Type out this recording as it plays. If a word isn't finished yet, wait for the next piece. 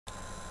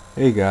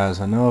Hey guys,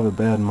 I know I have a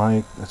bad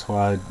mic, that's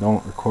why I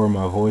don't record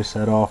my voice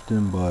that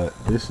often, but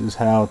this is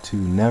how to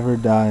never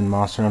die in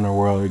Monster Hunter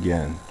World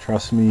again.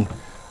 Trust me,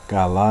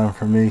 got a lot of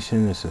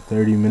information. It's a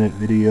 30-minute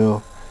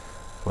video,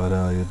 but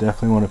you'll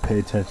definitely want to pay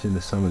attention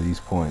to some of these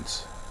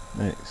points.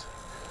 Thanks.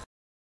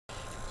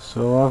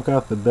 So I've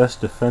got the best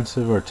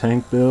defensive or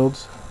tank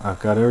builds. I've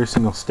got every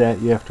single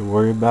stat you have to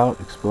worry about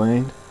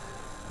explained.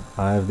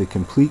 I have the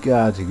complete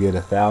guide to get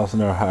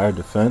 1,000 or higher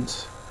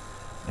defense.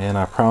 And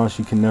I promise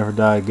you can never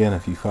die again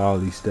if you follow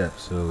these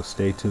steps, so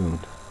stay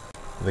tuned.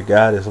 The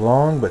guide is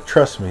long, but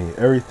trust me,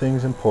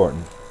 everything's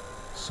important.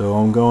 So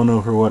I'm going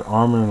over what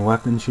armor and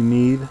weapons you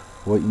need,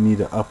 what you need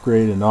to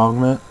upgrade and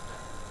augment.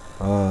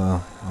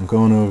 I'm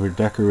going over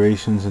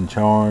decorations and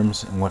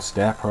charms and what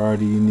stat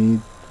priority you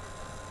need.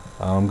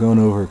 I'm going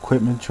over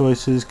equipment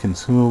choices,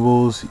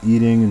 consumables,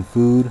 eating and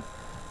food.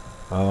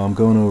 I'm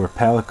going over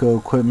palico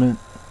equipment,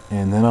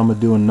 and then I'm going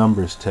to do a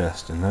numbers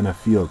test and then a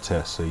field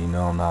test so you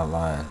know I'm not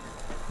lying.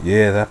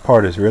 Yeah, that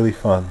part is really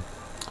fun.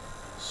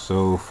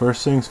 So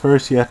first things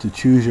first, you have to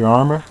choose your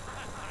armor.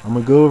 I'm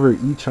going to go over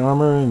each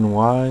armor and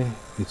why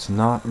it's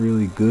not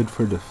really good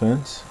for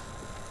defense.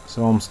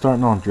 So I'm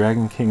starting on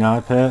Dragon King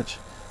Eye Patch,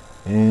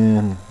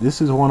 and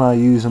this is one I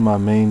use in my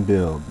main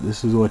build.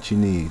 This is what you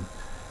need.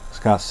 It's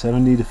got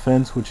 70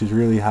 defense, which is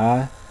really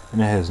high, and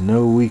it has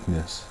no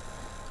weakness.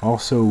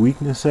 Also,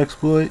 weakness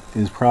exploit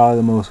is probably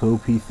the most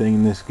OP thing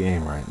in this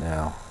game right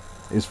now.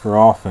 It's for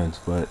offense,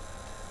 but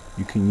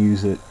you can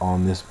use it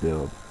on this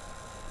build.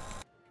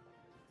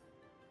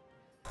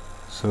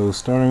 So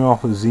starting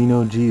off with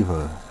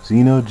Xeno'jiiva.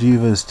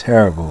 Xeno'jiiva is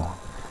terrible.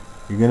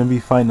 You're going to be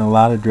fighting a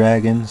lot of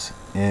dragons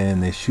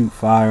and they shoot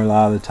fire a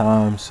lot of the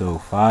time, so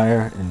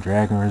fire and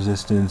dragon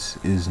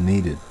resistance is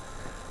needed.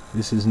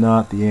 This is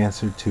not the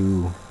answer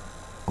to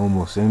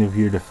almost any of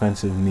your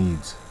defensive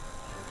needs.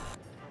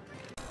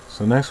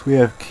 So next we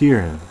have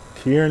Kieran.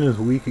 Kieran is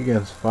weak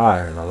against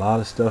fire, and a lot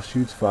of stuff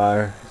shoots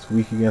fire. It's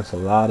weak against a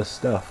lot of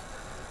stuff.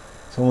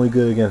 It's only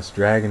good against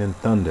dragon and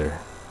thunder.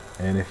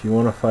 And if you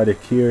want to fight a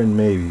Kieran,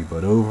 maybe,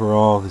 but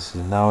overall this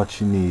is not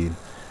what you need.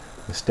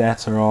 The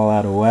stats are all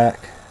out of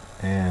whack,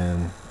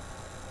 and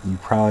you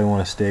probably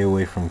want to stay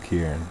away from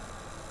Kieran.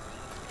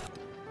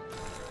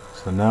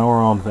 So now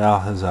we're on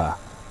Valhazak.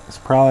 It's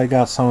probably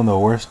got some of the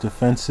worst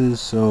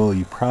defenses, so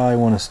you probably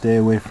want to stay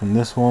away from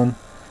this one.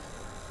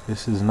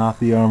 This is not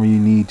the armor you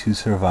need to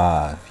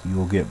survive. You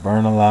will get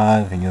burned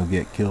alive and you'll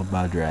get killed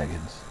by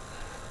dragons.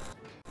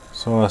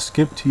 So I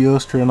skipped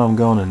Teostra and I'm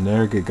going to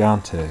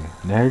Nergigante.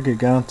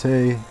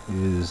 Nergigante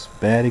is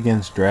bad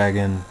against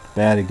dragon,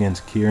 bad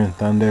against Kieran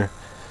Thunder.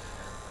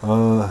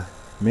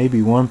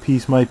 Maybe one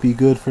piece might be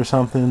good for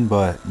something,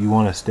 but you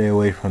want to stay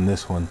away from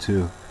this one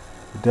too.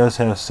 It does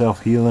have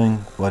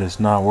self-healing, but it's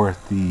not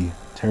worth the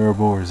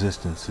terrible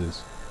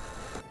resistances.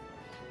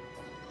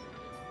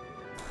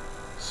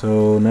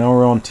 So now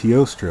we're on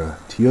Teostra.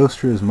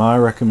 Teostra is my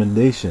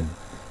recommendation.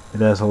 It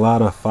has a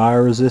lot of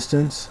fire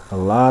resistance. A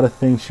lot of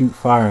things shoot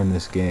fire in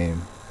this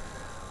game.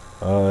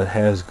 It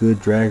has good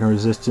dragon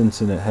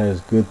resistance and it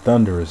has good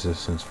thunder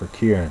resistance for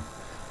Kieran.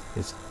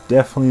 It's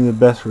definitely the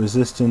best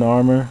resistant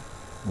armor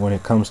when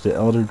it comes to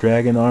Elder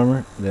Dragon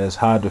armor. It has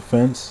high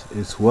defense.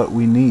 It's what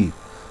we need.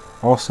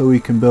 Also, we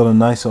can build a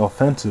nice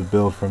offensive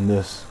build from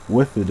this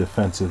with the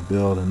defensive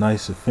build, a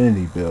nice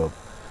affinity build,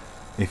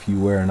 if you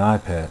wear an eye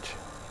patch.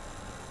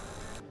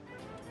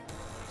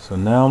 So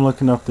now I'm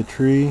looking up the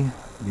tree.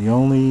 The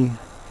only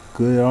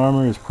good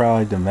armor is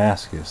probably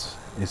Damascus.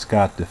 It's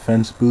got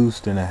defense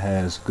boost and it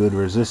has good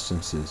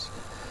resistances.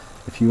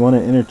 If you want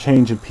to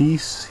interchange a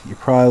piece, you're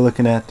probably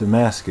looking at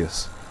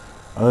Damascus.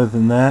 Other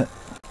than that,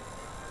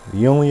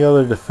 the only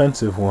other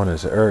defensive one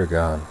is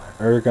Uragaan.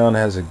 Uragaan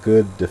has a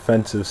good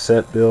defensive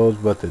set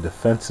build, but the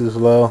defense is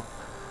low.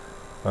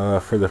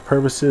 For the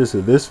purposes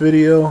of this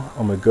video,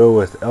 I'm going to go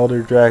with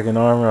Elder Dragon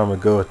armor. I'm going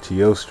to go with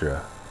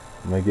Teostra.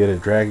 I'm going to get a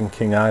Dragon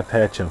King eye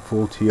patch and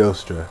full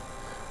Teostra.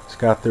 It's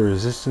got the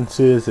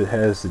resistances, it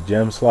has the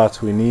gem slots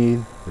we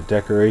need, the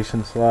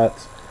decoration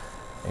slots,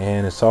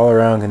 and it's all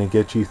around going to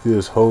get you through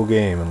this whole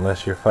game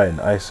unless you're fighting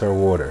ice or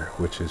water,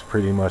 which is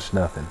pretty much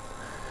nothing.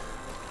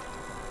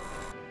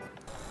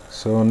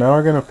 So now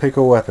we're going to pick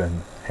a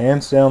weapon.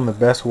 Hands down the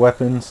best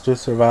weapons to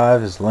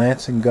survive is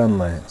Lance and Gun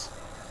Lance.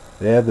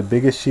 They have the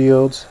biggest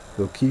shields,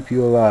 they'll keep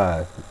you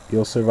alive.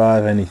 You'll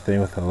survive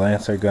anything with a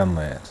Lance or Gun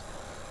Lance.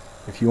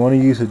 If you want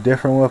to use a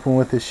different weapon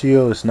with a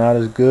shield, it's not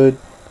as good.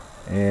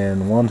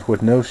 And ones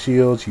with no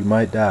shields, you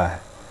might die.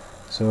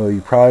 So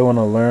you probably want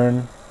to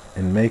learn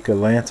and make a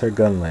Lance or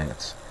Gun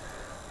Lance.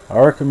 I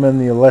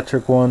recommend the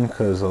electric one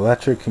because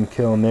electric can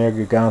kill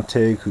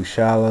Nergigante,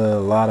 Kushala, a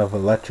lot of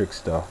electric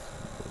stuff.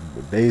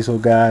 The Basil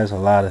guys, a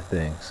lot of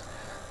things.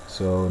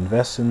 So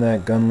invest in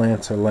that Gun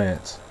Lance or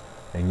Lance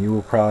and you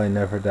will probably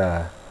never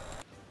die.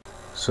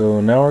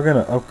 So now we're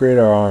going to upgrade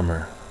our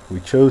armor. We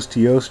chose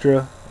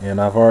Teostra and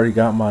I've already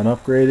got mine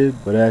upgraded,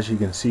 but as you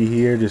can see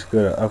here, just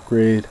go to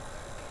upgrade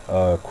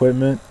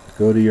equipment,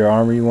 go to your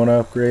armor you want to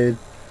upgrade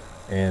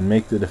and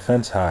make the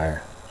defense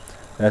higher.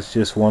 That's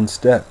just one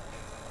step.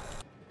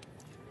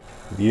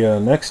 The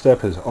next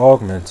step is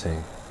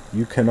augmenting.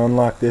 You can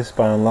unlock this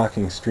by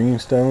unlocking stream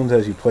stones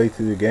as you play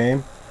through the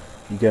game.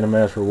 You get them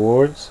as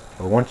rewards,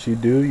 but once you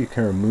do, you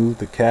can remove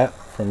the cap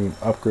from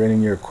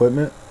upgrading your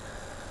equipment.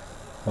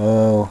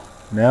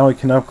 Now we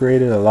can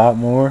upgrade it a lot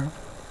more.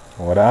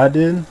 What I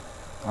did,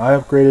 I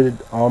upgraded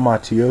all my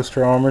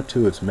teostra armor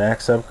to its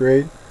max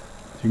upgrade.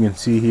 As you can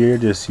see here,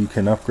 you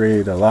can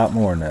upgrade a lot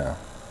more now.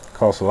 It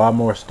costs a lot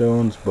more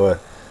stones, but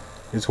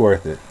it's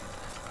worth it.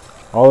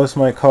 All this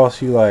might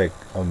cost you like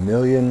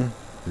 1,000,000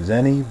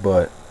 zenny,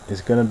 but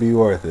it's gonna be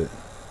worth it.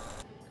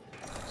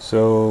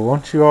 So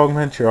once you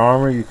augment your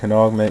armor, you can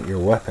augment your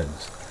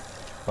weapons.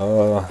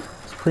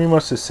 It's pretty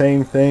much the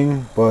same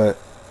thing, but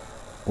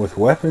with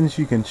weapons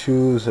you can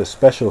choose a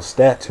special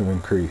stat to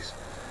increase.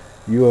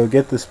 You will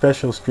get the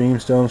special stream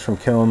stones from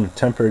killing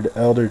tempered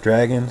elder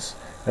dragons.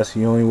 That's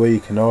the only way you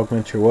can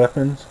augment your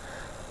weapons.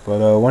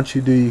 But once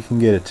you do, you can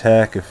get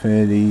attack,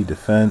 affinity,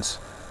 defense.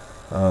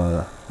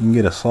 You can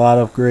get a slot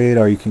upgrade,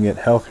 or you can get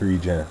health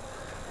regen.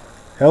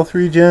 Health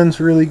regen's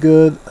really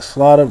good. A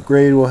slot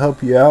upgrade will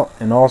help you out,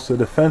 and also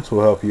defense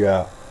will help you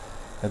out.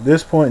 At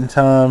this point in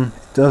time,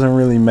 it doesn't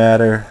really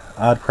matter.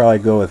 I'd probably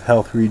go with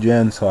health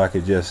regen so I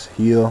could just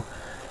heal.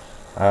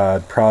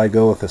 I'd probably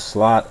go with a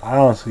slot. I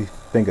honestly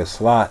think a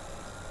slot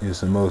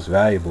is the most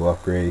valuable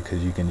upgrade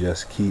because you can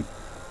just keep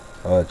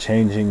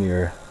changing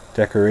your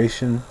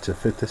decoration to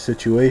fit the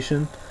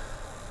situation.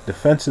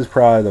 Defense is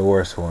probably the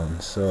worst one,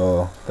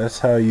 so that's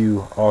how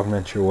you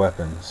augment your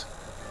weapons.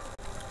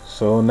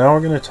 So now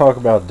we're going to talk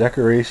about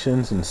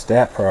decorations and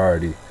stat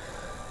priority.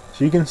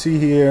 So you can see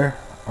here,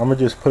 I'm going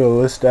to just put a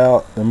list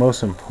out. The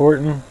most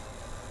important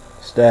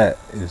stat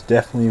is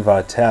definitely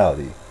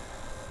vitality.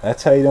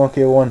 That's how you don't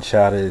get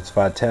one-shotted, it's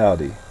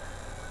vitality.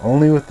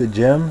 Only with the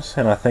gems,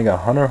 and I think a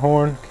hunter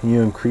horn, can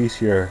you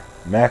increase your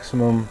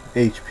maximum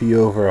HP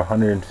over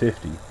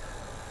 150.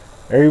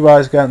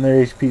 Everybody's gotten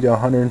their HP to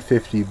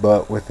 150,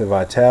 but with the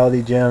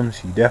vitality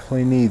gems, you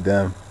definitely need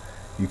them.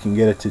 You can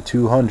get it to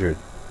 200.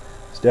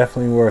 It's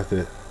definitely worth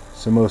it.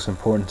 It's the most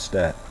important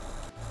stat.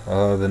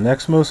 The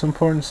next most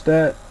important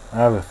stat, I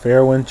have a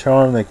fair wind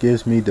charm that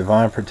gives me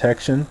divine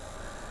protection,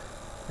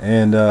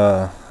 and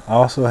I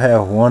also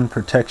have one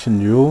protection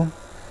jewel.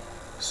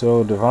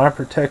 So divine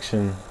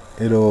protection,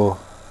 it'll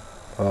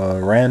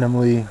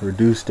randomly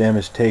reduce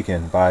damage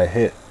taken by a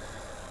hit,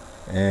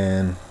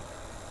 and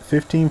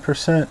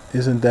 15%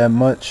 isn't that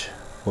much,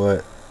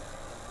 but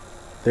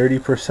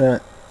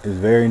 30% is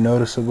very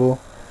noticeable.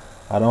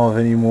 I don't have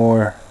any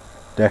more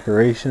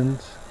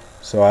decorations,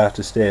 so I have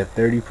to stay at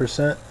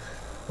 30%.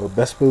 But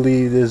best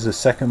believe this is the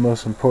second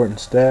most important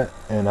stat,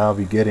 and I'll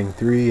be getting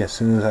 3 as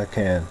soon as I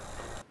can.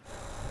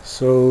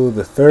 So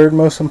the third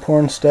most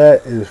important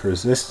stat is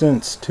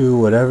resistance to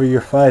whatever you're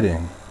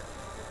fighting.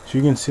 So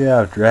you can see I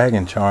have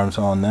dragon charms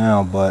on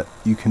now, but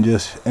you can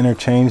just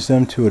interchange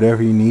them to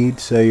whatever you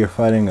need. Say you're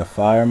fighting a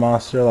fire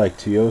monster like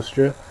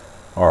Teostra,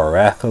 or a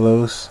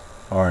Rathalos,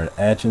 or an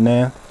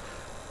Augmenting.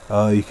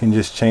 You can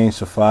just change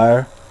to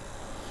fire.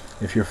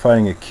 If you're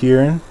fighting a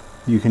Kieran,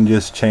 you can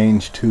just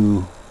change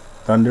to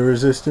thunder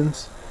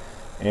resistance.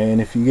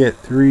 And if you get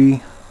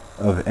 3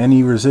 of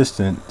any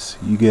resistance,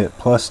 you get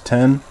plus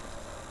 10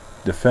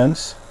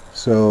 defense.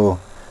 So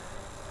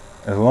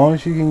as long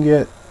as you can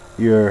get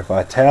your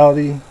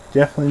vitality,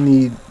 definitely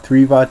need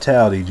 3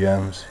 vitality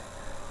gems.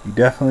 You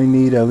definitely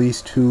need at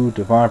least 2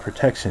 divine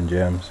protection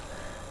gems,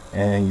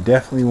 and you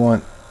definitely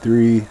want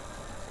 3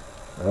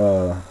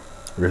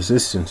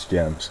 resistance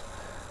gems.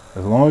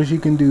 As long as you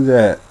can do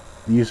that,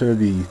 these are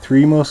the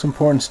 3 most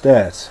important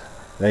stats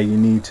that you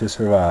need to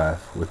survive.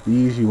 With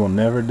these, you will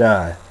never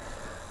die.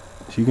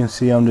 As you can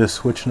see, I'm just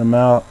switching them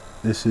out.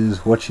 This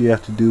is what you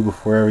have to do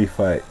before every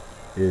fight,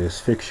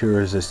 is fix your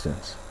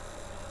resistance.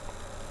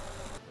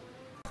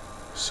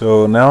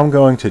 So now I'm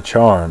going to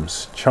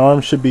charms.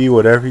 Charms should be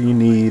whatever you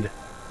need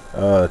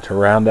to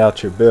round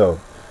out your build.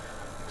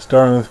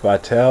 Starting with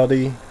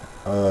vitality,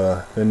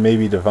 then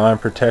maybe divine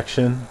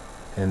protection,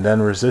 and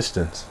then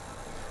resistance.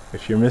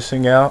 If you're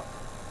missing out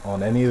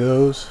on any of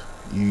those,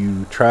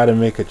 you try to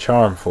make a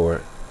charm for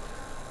it.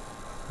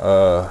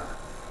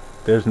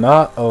 There's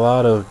not a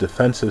lot of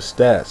defensive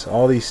stats.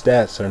 All these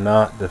stats are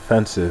not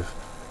defensive.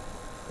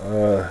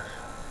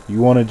 You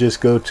want to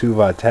just go to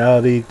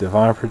vitality,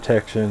 divine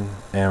protection,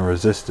 and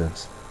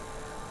resistance.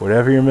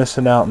 Whatever you're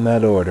missing out in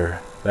that order,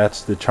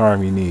 that's the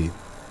charm you need.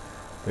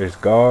 There's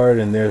guard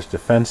and there's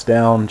defense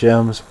down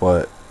gems,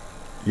 but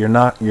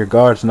your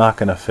guard's not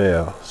going to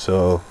fail,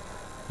 so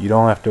you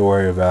don't have to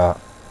worry about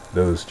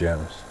those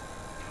gems.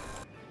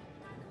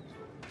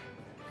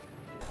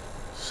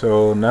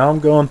 So now I'm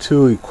going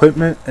to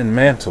equipment and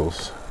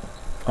mantles.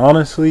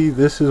 Honestly,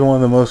 this is one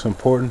of the most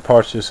important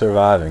parts of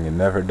surviving and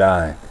never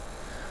dying.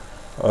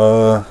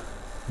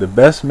 The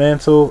best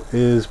mantle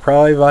is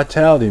probably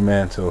vitality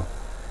mantle.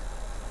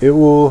 It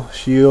will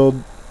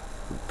shield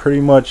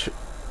pretty much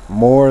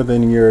more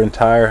than your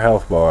entire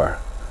health bar.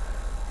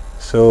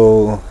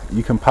 So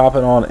you can pop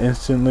it on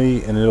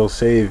instantly and it'll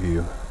save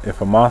you. If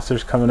a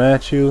monster's coming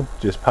at you,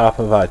 just pop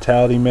a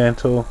vitality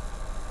mantle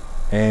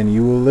and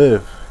you will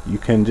live. You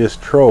can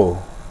just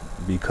troll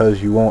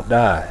because you won't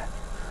die.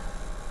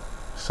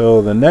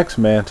 So the next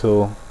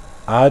mantle,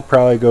 I'd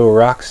probably go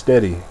Rock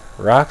Steady.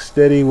 Rock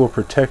Steady will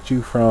protect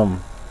you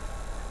from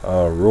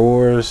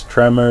roars,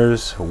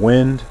 tremors,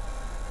 wind.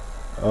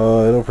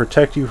 It'll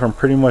protect you from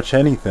pretty much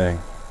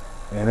anything,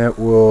 and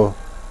it'll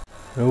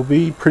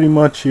be pretty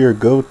much your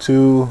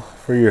go-to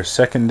for your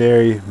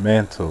secondary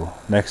mantle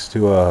next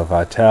to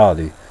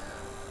Vitality.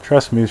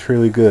 Trust me, it's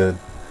really good.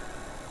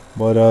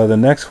 But the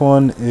next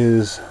one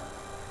is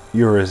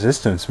your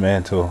resistance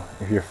mantle.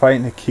 If you're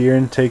fighting a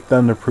Kieran, take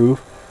Thunderproof.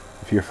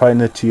 If you're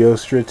fighting a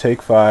Teostra,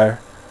 take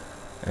Fire,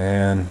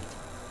 and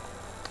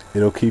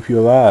it'll keep you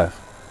alive.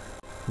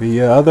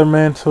 The other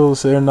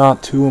mantles, they're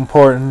not too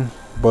important,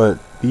 but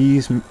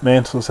these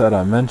mantles that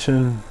I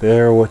mentioned,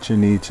 they're what you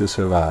need to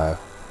survive.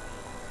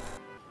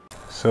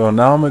 So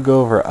now I'm going to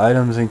go over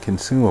items and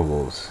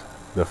consumables.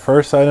 The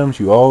first items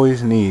you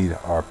always need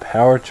are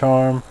Power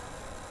Charm,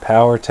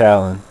 Power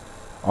Talon,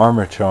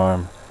 Armor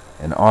Charm,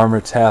 and Armor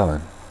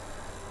Talon.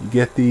 You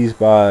get these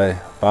by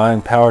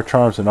buying Power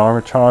Charms and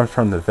Armor Charms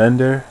from the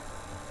vendor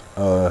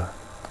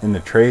in the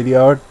trade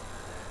yard,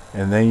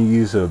 and then you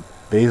use a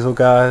Basil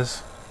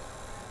Guy's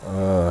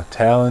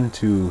Talon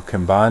to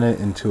combine it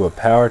into a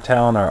Power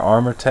Talon or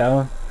Armor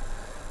Talon,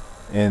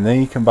 and then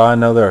you can buy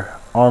another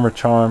Armor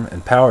Charm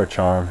and Power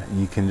Charm,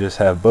 and you can just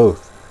have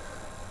both.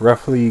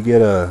 Roughly you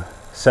get a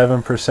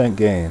 7%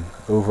 gain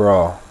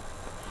overall.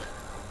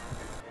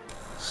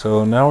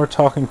 So now we're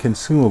talking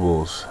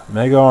consumables.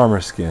 Mega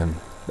Armor Skin.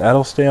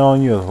 That'll stay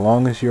on you as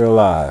long as you're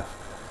alive.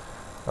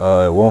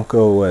 It won't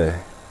go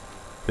away.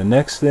 The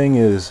next thing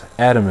is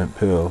Adamant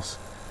Pills.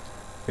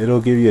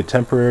 It'll give you a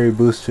temporary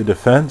boost to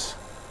defense,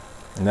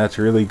 and that's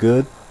really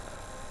good.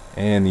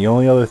 And the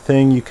only other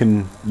thing you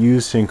can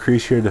use to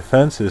increase your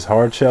defense is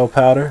Hard Shell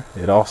Powder.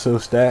 It also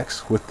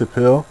stacks with the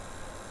pill.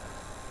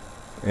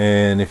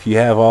 And if you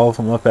have all of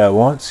them up at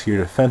once, your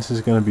defense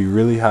is going to be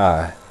really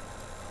high.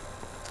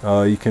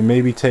 You can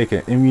maybe take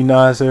an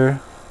immunizer.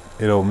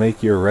 It'll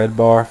make your red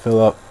bar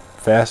fill up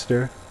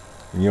faster,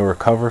 and you'll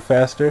recover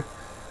faster.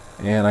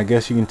 And I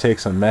guess you can take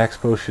some max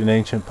potion,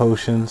 ancient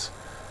potions,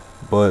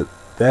 but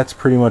that's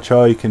pretty much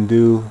all you can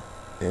do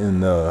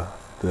in the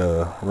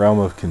realm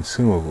of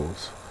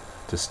consumables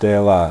to stay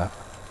alive.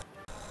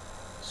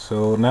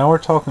 So now we're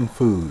talking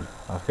food.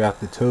 I've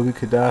got the Tobi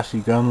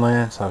Kadashi gun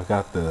lance, I've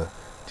got the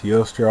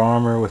Teostra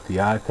armor with the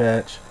eye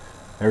patch,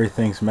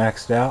 everything's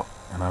maxed out,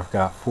 and I've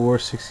got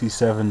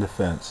 467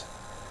 defense.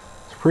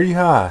 It's pretty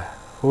high.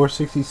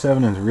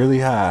 467 is really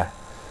high.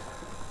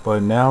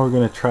 But now we're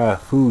going to try a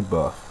food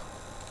buff.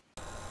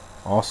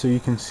 Also,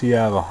 you can see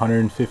I have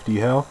 150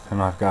 health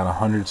and I've got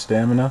 100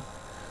 stamina.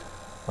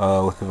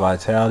 With the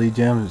vitality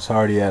gems, it's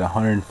already at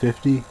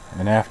 150,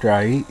 and after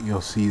I eat,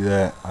 you'll see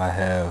that I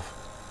have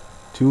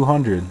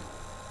 200.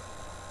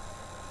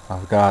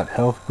 I've got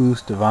health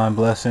boost, divine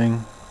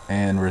blessing,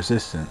 and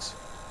resistance.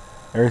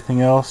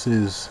 Everything else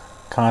is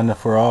kinda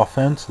for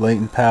offense,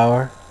 latent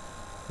power,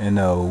 and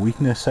a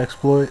weakness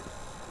exploit.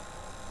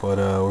 But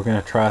we're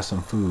gonna try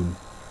some food.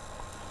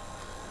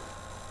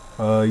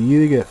 You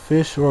either get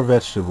fish or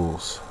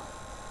vegetables.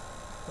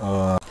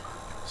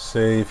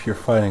 Say if you're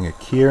fighting a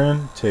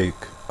Kieran, take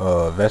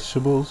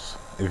vegetables.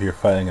 If you're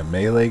fighting a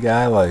melee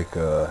guy like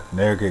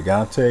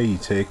Nergigante, you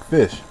take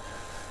fish.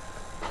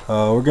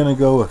 We're gonna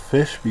go with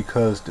fish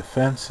because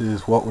defense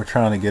is what we're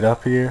trying to get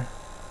up here.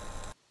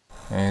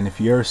 And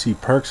if you ever see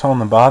perks on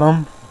the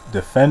bottom,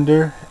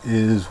 Defender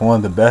is one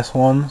of the best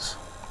ones.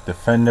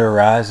 Defender,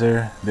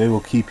 Riser, they will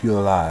keep you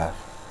alive.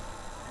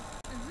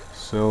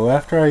 So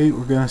after I eat,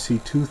 we're gonna see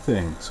two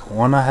things.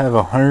 One, I have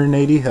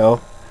 180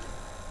 health,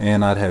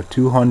 and I'd have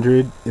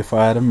 200 if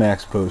I had a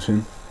max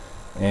potion,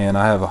 and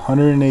I have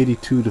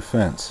 182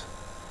 defense.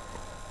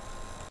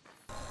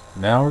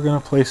 Now we're gonna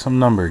play some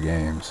number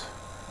games.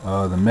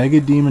 The Mega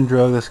Demon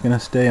Drug that's gonna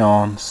stay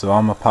on, so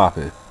I'm gonna pop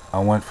it. I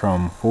went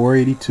from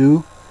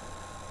 482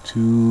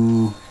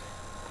 to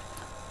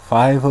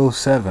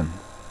 507.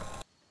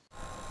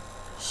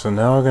 So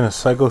now we're gonna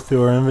cycle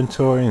through our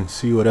inventory and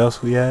see what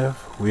else we have.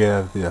 We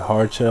have the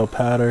Hard Shell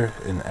Powder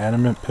and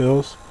Adamant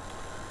Pills.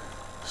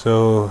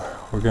 So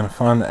we're gonna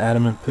find the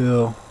Adamant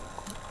Pill,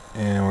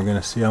 and we're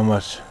gonna see how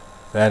much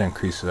that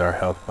increases our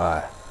health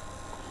by.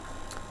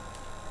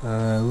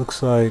 It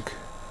looks like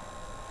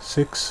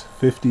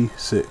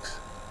 656.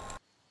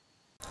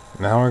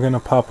 Now we're gonna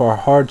pop our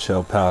Hard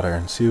Shell Powder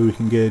and see if we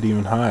can get it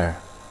even higher.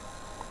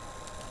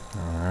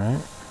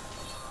 Alright,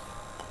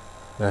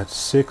 that's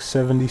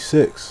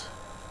 676.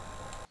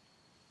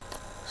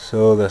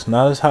 So that's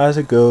not as high as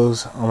it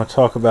goes. I'm gonna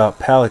talk about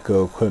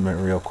Palico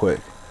equipment real quick.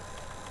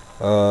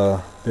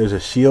 There's a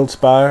Shield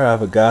Spire. I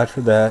have a guide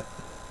for that.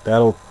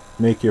 That'll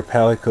make your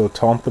Palico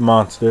taunt the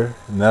monster,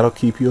 and that'll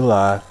keep you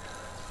alive.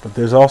 But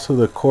there's also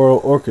the Choral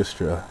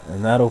Orchestra,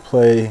 and that'll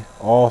play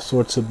all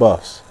sorts of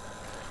buffs.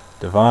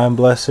 Divine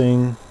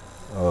Blessing,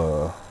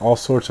 all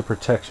sorts of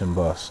protection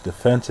buffs,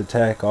 defense,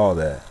 attack, all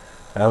that.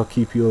 That'll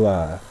keep you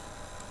alive.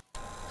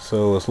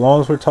 So as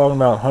long as we're talking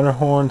about Hunter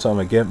Horns, I'm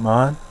gonna get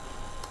mine,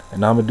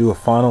 and I'm gonna do a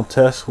final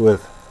test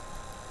with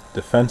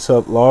defense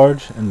up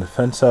large and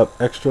defense up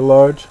extra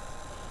large,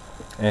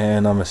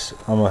 and I'm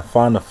gonna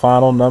find the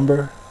final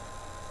number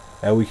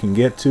that we can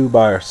get to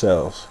by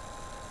ourselves.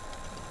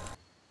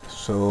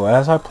 So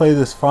as I play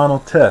this final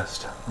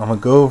test, I'm gonna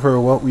go over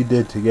what we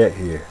did to get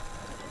here.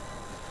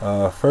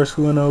 First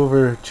we went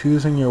over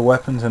choosing your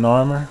weapons and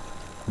armor.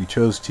 We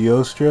chose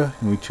teostra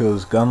and we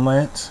chose gun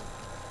lance.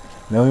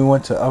 Then we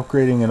went to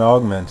upgrading and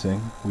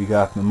augmenting. We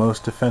got the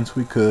most defense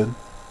we could.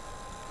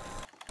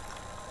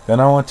 Then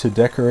I went to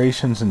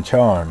decorations and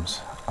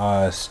charms.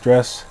 I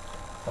stress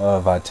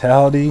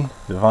vitality,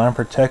 divine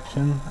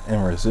protection,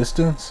 and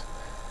resistance.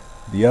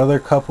 The other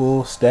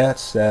couple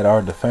stats that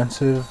are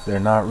defensive, they're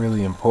not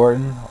really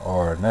important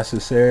or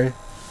necessary.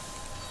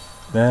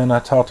 Then I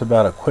talked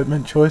about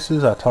equipment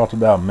choices. I talked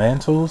about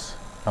mantles.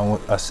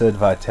 I said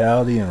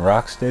vitality and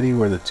rocksteady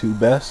were the two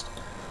best,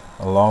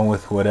 along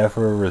with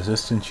whatever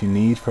resistance you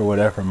need for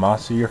whatever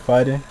monster you're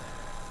fighting.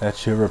 That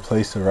should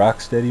replace the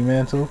rocksteady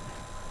mantle.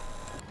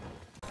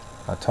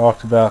 I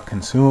talked about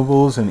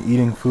consumables and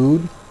eating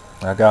food.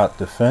 I got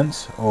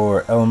defense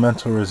or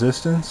elemental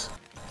resistance.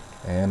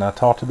 And I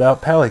talked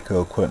about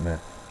palico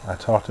equipment. I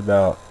talked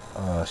about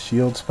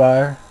shield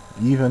spire,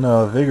 even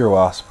a vigor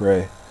wasp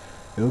spray.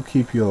 It'll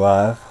keep you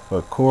alive.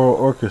 But choral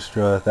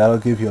orchestra, that'll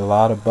give you a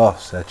lot of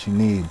buffs that you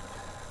need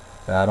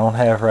that I don't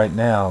have right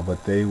now,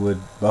 but they would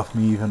buff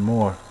me even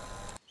more.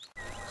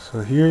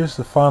 So here's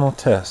the final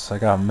test. I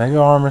got mega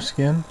armor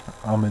skin.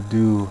 I'm gonna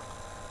do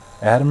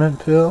adamant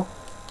pill,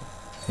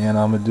 and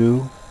I'm gonna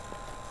do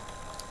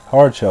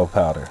hard shell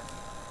powder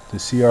to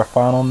see our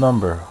final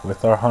number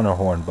with our hunter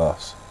horn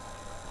buffs.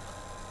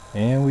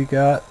 And we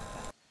got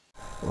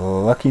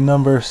lucky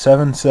number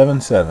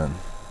 777.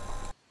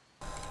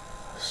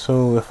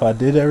 So if I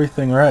did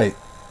everything right,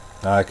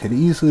 I could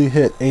easily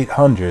hit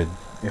 800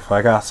 if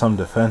I got some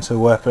defensive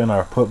weapon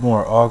or put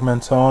more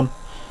augments on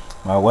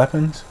my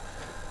weapons.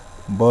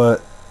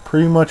 But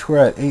pretty much we're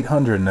at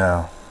 800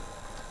 now.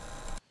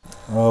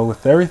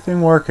 With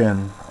everything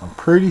working, I'm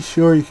pretty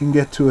sure you can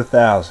get to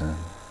 1,000.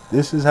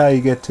 This is how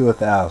you get to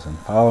 1,000,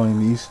 following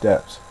these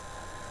steps.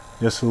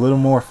 Just a little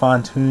more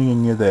fine tuning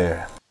and you're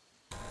there.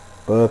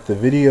 But the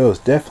video is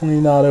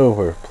definitely not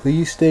over.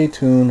 Please stay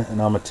tuned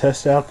and I'm going to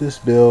test out this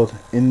build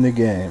in the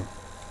game.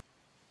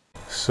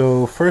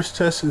 So first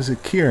test is a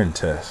Kieran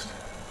test.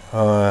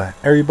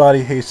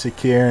 Everybody hates the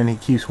Kieran. He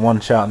keeps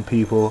one-shotting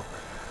people.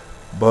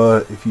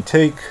 But if you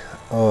take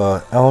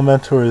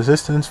elemental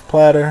resistance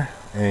platter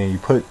and you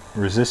put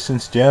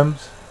resistance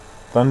gems,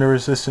 thunder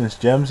resistance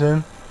gems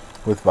in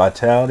with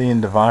vitality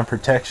and divine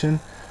protection,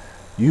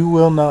 you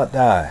will not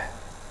die.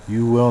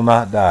 You will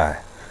not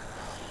die.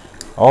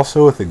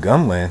 Also with the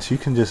gun lance, you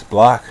can just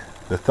block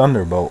the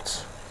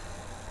thunderbolts.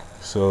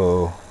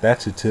 So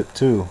that's a tip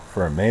too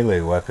for a melee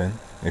weapon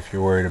if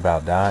you're worried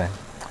about dying.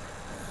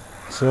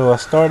 So I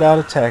start out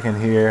attacking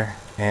here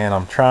and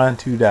I'm trying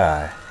to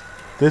die.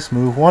 This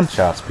move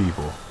one-shots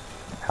people.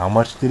 How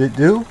much did it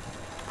do?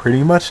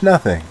 Pretty much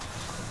nothing.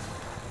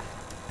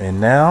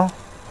 And now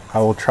I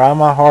will try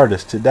my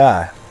hardest to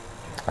die.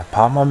 I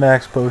pop my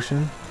max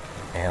potion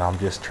and I'm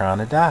just trying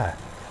to die.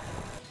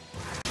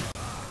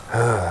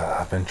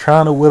 I've been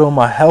trying to whittle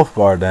my health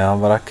bar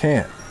down, but I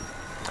can't.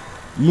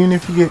 Even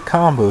if you get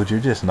comboed, you're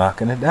just not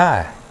going to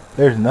die.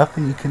 There's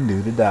nothing you can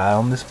do to die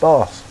on this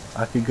boss.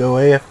 I could go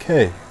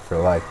AFK for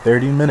like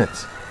 30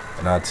 minutes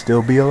and I'd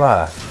still be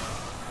alive.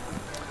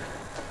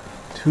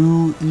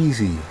 Too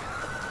easy.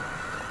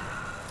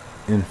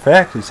 In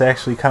fact, it's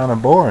actually kind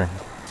of boring.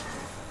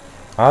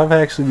 I've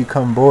actually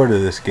become bored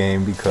of this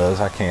game because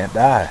I can't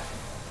die.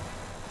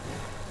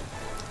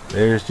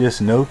 There's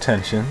just no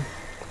tension.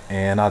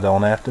 And I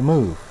don't have to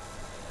move.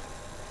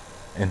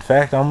 In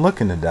fact, I'm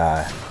looking to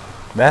die.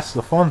 That's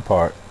the fun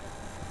part.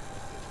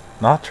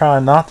 Not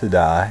trying not to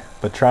die,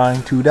 but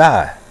trying to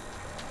die.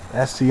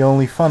 That's the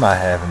only fun I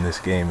have in this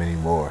game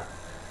anymore.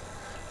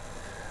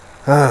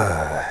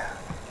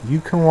 You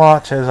can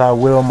watch as I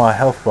whittle my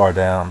health bar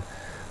down,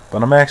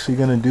 but I'm actually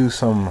going to do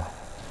some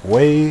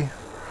way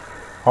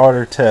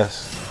harder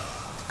tests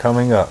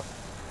coming up.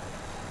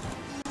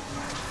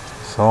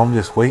 So I'm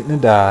just waiting to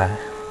die.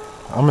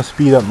 I'm gonna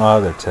speed up my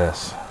other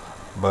tests,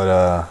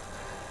 but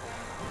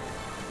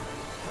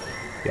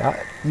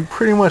yeah, you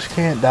pretty much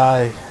can't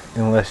die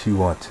unless you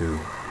want to.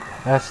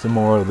 That's the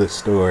moral of this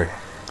story.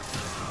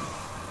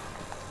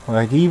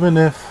 Like, even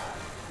if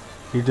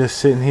you're just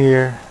sitting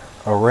here,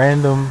 a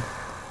random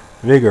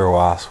vigor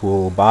wasp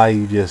will buy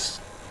you just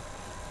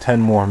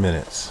 10 more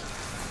minutes.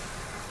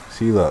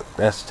 See, look,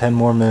 that's 10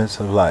 more minutes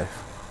of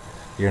life.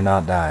 You're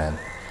not dying.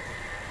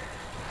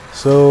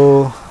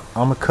 So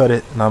I'm gonna cut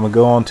it and I'm gonna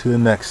go on to the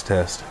next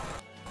test.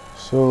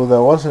 So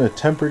that wasn't a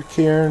tempered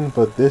Kieran,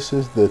 but this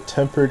is the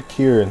tempered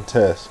Kieran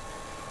test.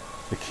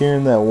 The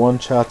Kieran that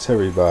one-shots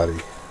everybody.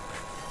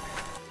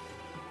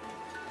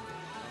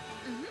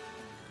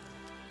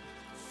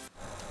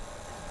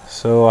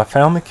 So I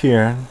found the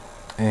Kieran,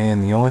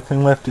 and the only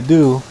thing left to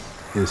do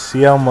is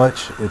see how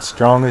much its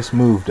strongest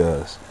move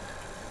does.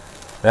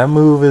 That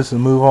move is the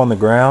move on the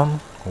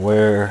ground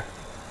where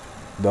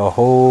the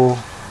whole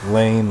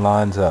lane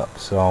lines up,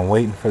 so I'm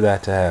waiting for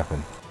that to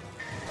happen.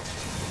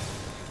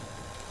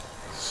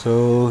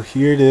 So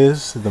here it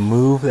is, the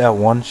move that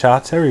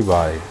one-shots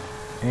everybody.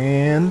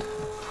 And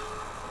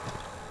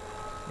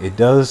it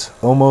does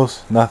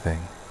almost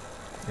nothing.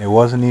 It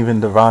wasn't even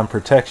divine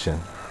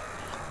protection.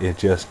 It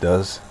just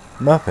does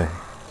nothing.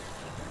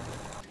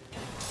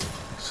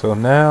 So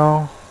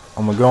now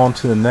I'm gonna go on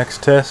to the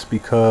next test,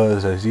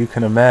 because as you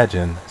can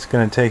imagine, it's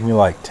gonna take me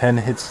like 10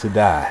 hits to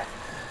die.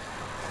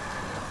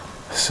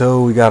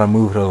 So we gotta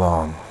move it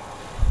along.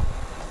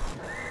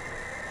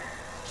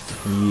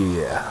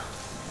 Yeah,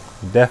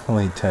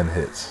 definitely 10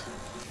 hits.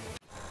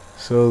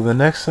 So the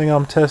next thing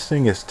I'm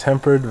testing is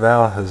Tempered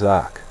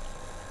Valhazak.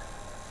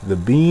 The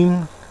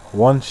beam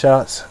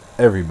one-shots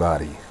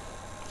everybody.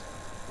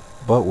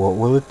 But what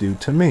will it do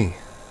to me?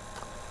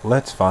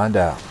 Let's find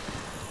out.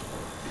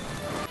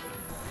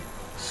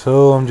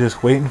 So I'm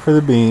just waiting for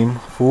the beam,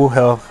 full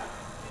health.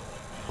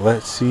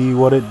 Let's see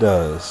what it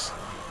does.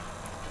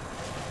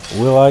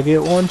 Will I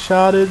get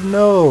one-shotted?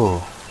 No.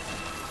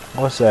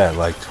 What's that,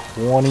 like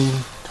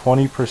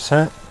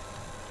 20%?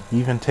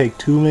 Even take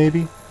 2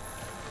 maybe?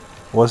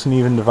 Wasn't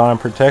even divine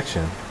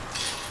protection.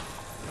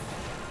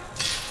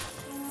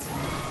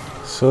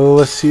 So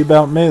let's see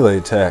about melee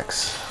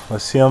attacks.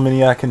 Let's see how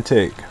many I can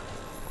take.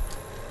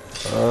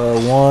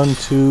 1,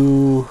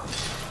 2,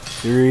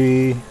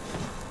 3.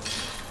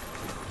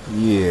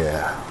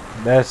 Yeah,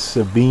 that's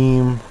a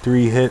beam,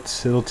 3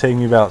 hits. It'll take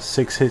me about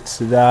 6 hits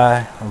to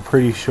die. I'm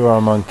pretty sure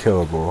I'm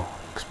unkillable,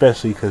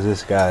 especially because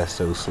this guy is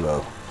so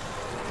slow.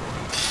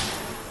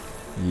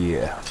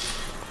 Yeah.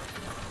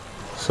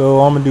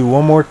 So I'm gonna do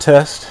one more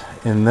test,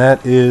 and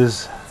that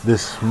is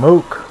this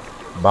smoke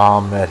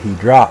bomb that he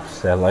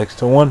drops that likes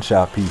to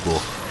one-shot people,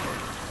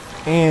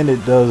 and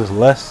it does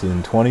less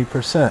than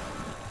 20%.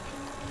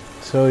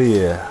 So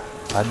yeah,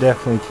 I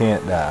definitely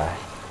can't die.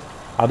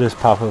 I'll just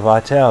pop a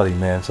vitality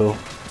mantle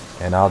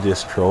and I'll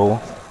just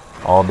troll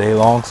all day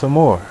long some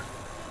more.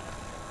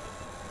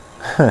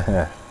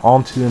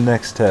 On to the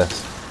next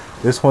test.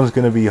 This one's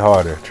gonna be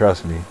harder,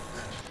 trust me.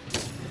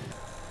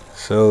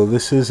 So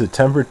this is a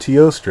Tempered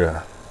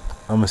Teostra.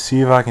 I'm gonna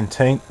see if I can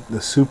tank the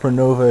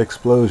supernova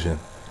explosion.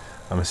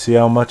 I'm gonna see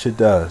how much it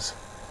does.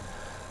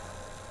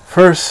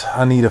 First,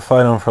 I need to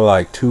fight him for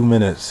like 2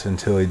 minutes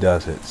until he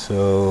does it,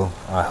 so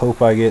I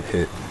hope I get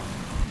hit.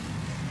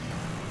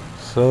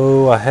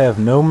 So I have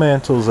no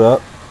mantles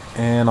up,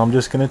 and I'm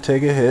just gonna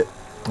take a hit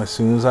as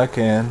soon as I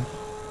can.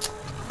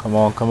 Come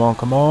on, come on,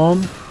 come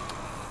on.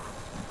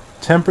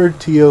 Tempered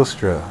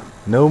Teostra,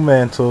 no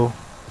mantle,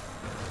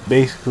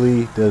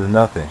 basically does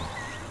nothing.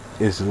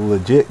 It's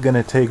legit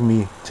gonna take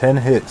me 10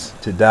 hits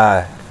to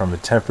die from a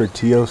Tempered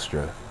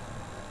Teostra.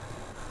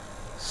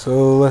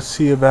 So let's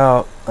see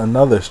about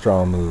another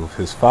strong move,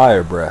 his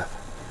fire breath.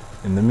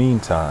 In the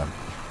meantime,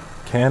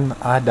 can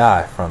I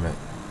die from it?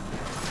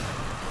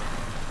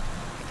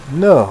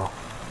 No,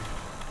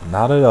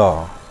 not at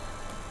all.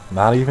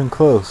 Not even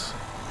close.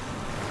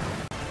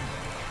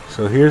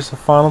 So here's the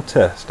final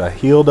test. I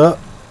healed up.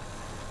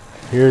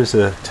 Here's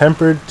a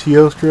Tempered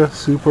Teostra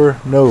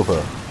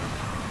Supernova.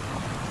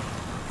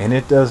 And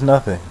it does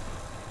nothing.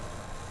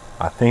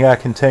 I think I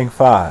can tank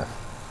 5.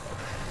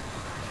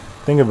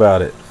 Think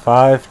about it.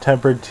 5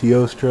 Tempered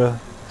Teostra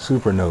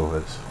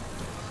Supernovas.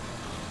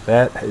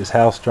 That is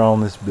how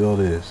strong this build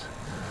is.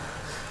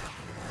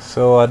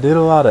 So I did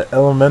a lot of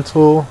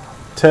elemental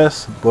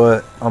tests,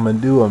 but I'm gonna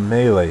do a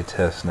melee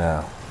test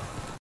now.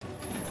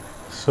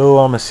 So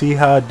I'm gonna see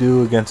how I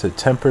do against a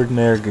Tempered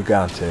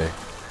Nergigante.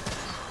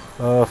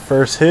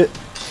 First hit,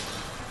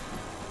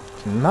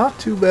 not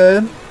too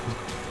bad.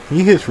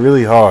 He hits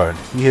really hard.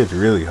 He hits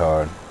really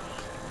hard.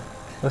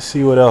 Let's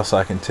see what else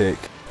I can take.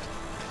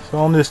 So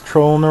I'm just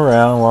trolling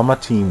around while my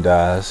team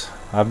dies.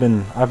 I've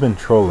been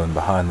trolling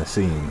behind the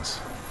scenes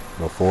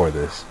before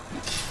this.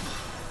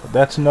 But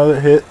that's another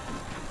hit.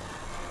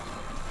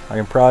 I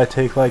can probably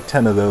take like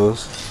 10 of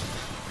those.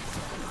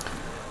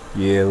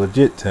 Yeah,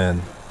 legit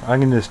 10. I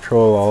can just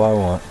troll all I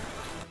want.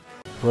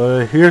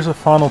 But here's a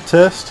final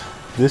test.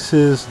 This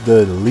is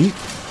the leap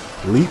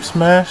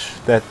smash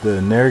that the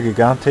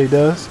Nergigante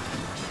does.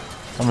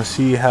 I'm gonna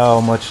see how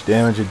much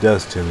damage it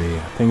does to me.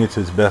 I think it's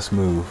his best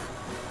move.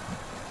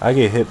 I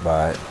get hit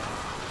by it.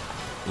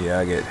 Yeah,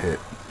 I get hit.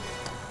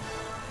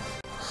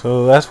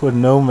 So that's with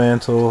no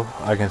mantle.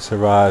 I can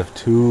survive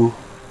 2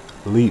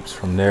 leaps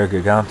from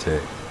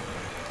Nergigante.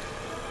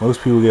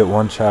 Most people get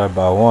one-shotted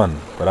by 1,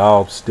 but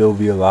I'll still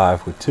be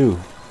alive with 2.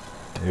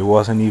 It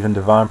wasn't even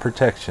divine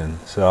protection,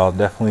 so I'll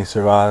definitely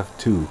survive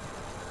 2.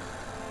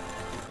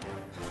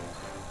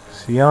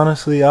 See,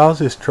 honestly, I was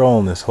just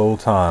trolling this whole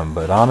time,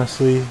 but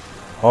honestly,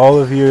 all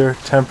of your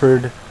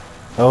tempered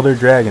Elder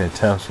Dragon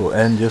attempts will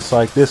end just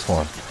like this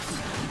one.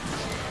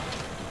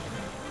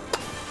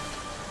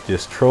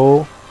 Just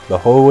troll the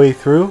whole way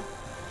through,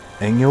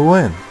 and you'll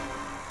win.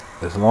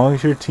 As long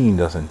as your team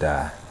doesn't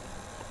die.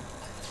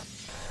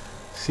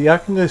 See, I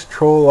can just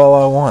troll all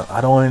I want. I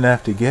don't even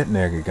have to get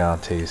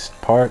Nergigante's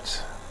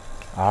parts.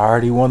 I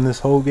already won this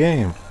whole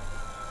game.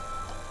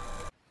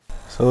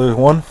 So there's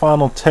one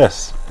final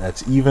test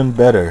that's even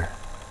better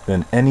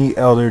than any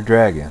Elder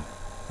Dragon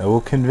that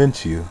will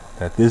convince you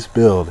that this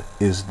build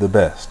is the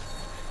best.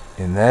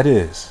 and that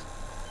is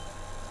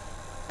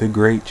the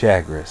Great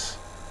Jagras,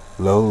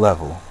 low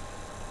level.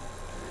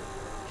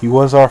 He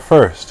was our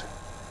first,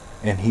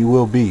 and he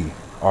will be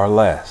our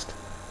last.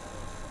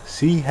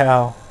 See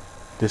how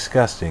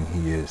disgusting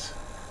he is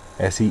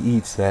as he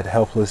eats that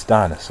helpless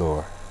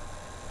dinosaur.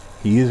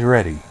 He is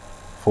ready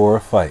for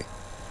a fight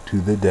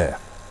to the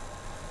death.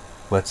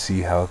 Let's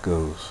see how it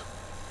goes.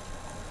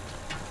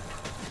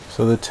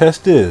 So the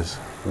test is,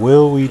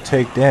 will we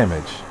take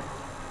damage?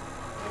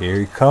 Here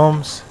he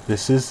comes.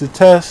 This is the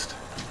test.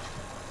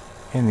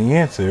 And the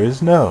answer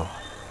is no.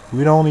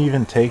 We don't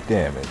even take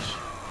damage.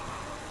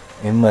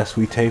 Unless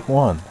we take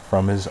one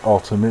from his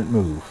ultimate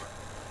move.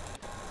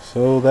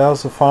 So that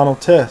was the final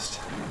test.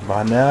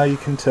 By now you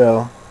can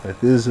tell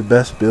that this is the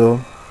best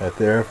build that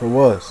there ever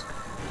was.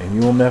 And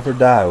you will never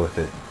die with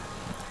it.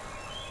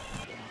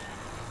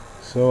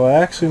 So I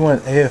actually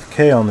went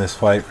AFK on this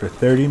fight for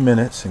 30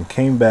 minutes and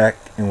came back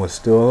and was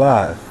still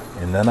alive.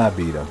 And then I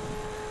beat him.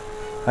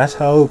 That's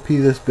how OP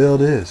this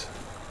build is.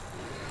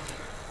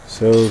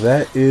 So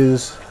that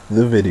is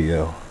the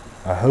video.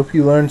 I hope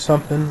you learned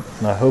something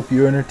and I hope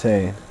you're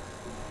entertained.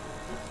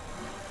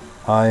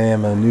 I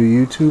am a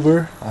new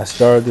YouTuber. I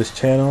started this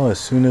channel as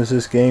soon as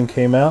this game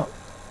came out.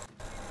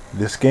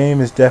 This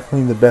game is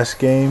definitely the best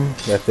game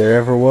that there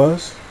ever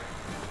was.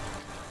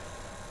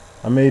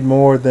 I made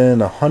more than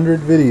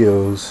 100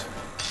 videos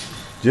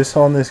just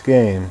on this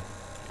game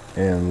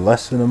in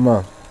less than a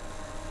month.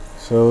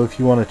 So if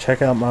you want to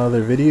check out my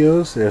other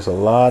videos, there's a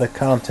lot of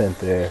content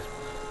there.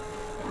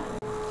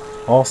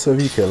 Also,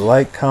 if you could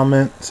like,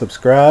 comment,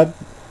 subscribe,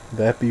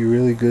 that'd be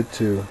really good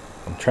too.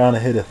 I'm trying to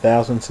hit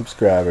 1,000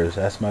 subscribers.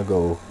 That's my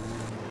goal.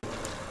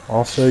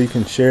 Also, you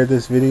can share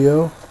this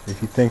video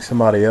if you think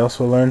somebody else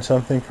will learn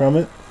something from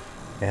it,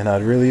 and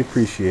I'd really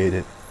appreciate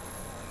it.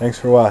 Thanks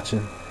for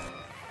watching.